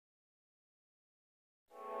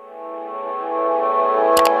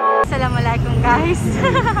Assalamualaikum guys.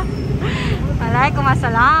 Walaikum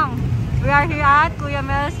assalam. We are here at Kuya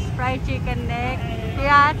Mel's Fried Chicken Neck here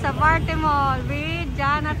at sa Barte Mall with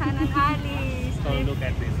Jonathan and Ali. So look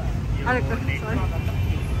at this.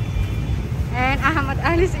 And Ahmad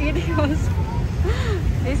Ali's eating also.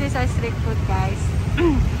 This is a street food guys.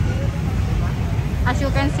 As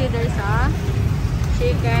you can see, there's a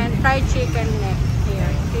fried chicken neck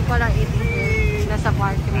here. People are eating here in the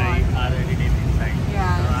Barte Mall. I already did inside.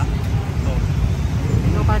 Yeah.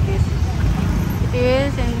 Look at this.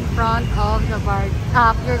 It is in front of the bar.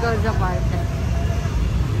 Here goes the bar.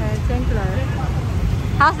 Sinclair.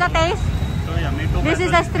 How's the taste? So yummy. This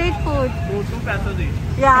is a street food. 2 pesos each.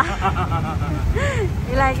 Yeah.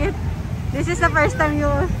 You like it? This is the first time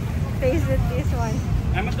you tasted this one.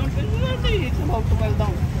 Ahmad, don't say it's about to fall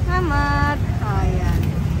down. Ahmad. Oh, yeah.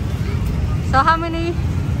 So how many?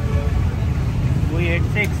 We ate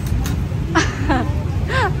 6.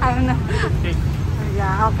 I don't know. 6.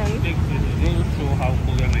 Yeah, okay. 6. We'll show how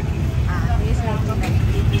Kuya makes it. This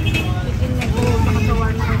chicken neck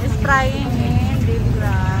is frying in deep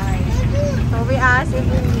fry. So we asked if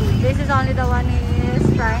this is only the one he is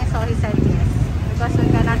frying, so he said yes. Because we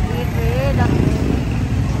cannot eat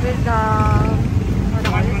with the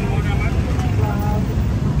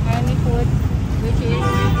any food which is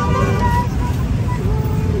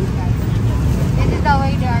this is the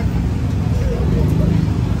way they are.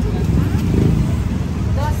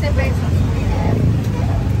 12 pesos.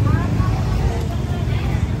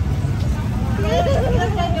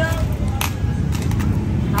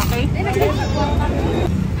 Okay.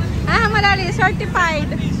 Malali, certified.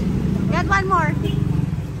 Get one more.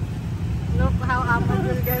 Look how Apple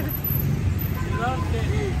will get.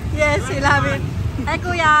 Yes, he love it. Hi,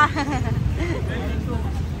 Kuya.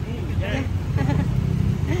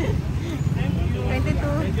 Thank you.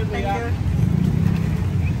 22. Thank you.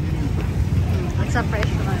 It's a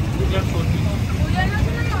fresh one.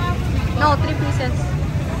 No, 3 pieces.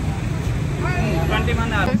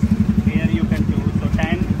 21 hours. Here you can choose. So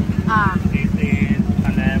 10. This is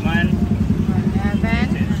 11.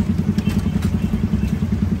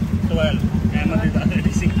 12. Ahmad is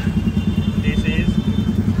already 6. This is.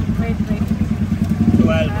 Wait.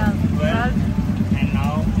 12. And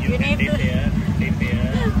now you can dip here.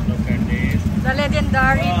 Look at this. The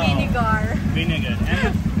legendary vinegar.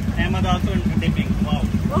 Ahmad also dipping. Wow.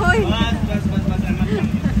 Oy. Bas. Ahmad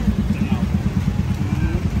now.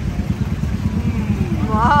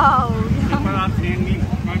 Wow. People are seeing me.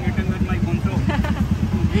 I'm eating with my bunso.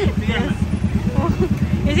 Yes.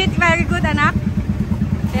 Is it very good, anak?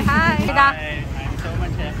 Say hi. I'm so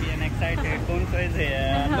much happy and excited. Bunso is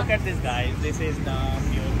here. Look at this, guys. This is the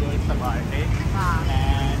pure gold Sabarte.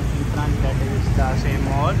 And in front that is the same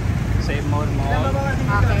mall. Okay.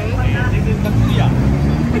 And this is the Kuya.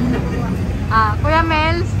 Kuya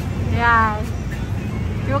Mel's. Yes.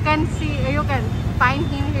 You can find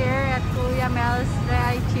him here at Kuya Mel's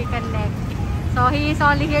Fried Chicken Neck. So he is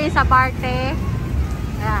only here in Sabarte.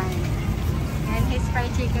 Ayan. And his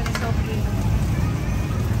fried chicken is so big.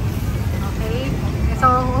 Okay. So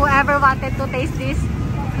whoever wanted to taste this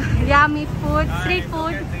yummy food, street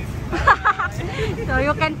food. So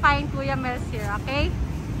you can find Kuya Mel's here, okay?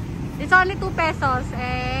 It's only 2 pesos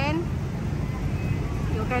and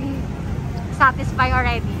you can satisfy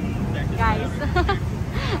already, guys.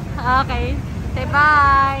 Okay. Say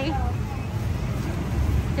bye.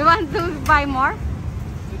 You want to buy more?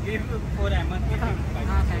 To give for Ahmad.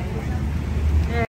 Okay.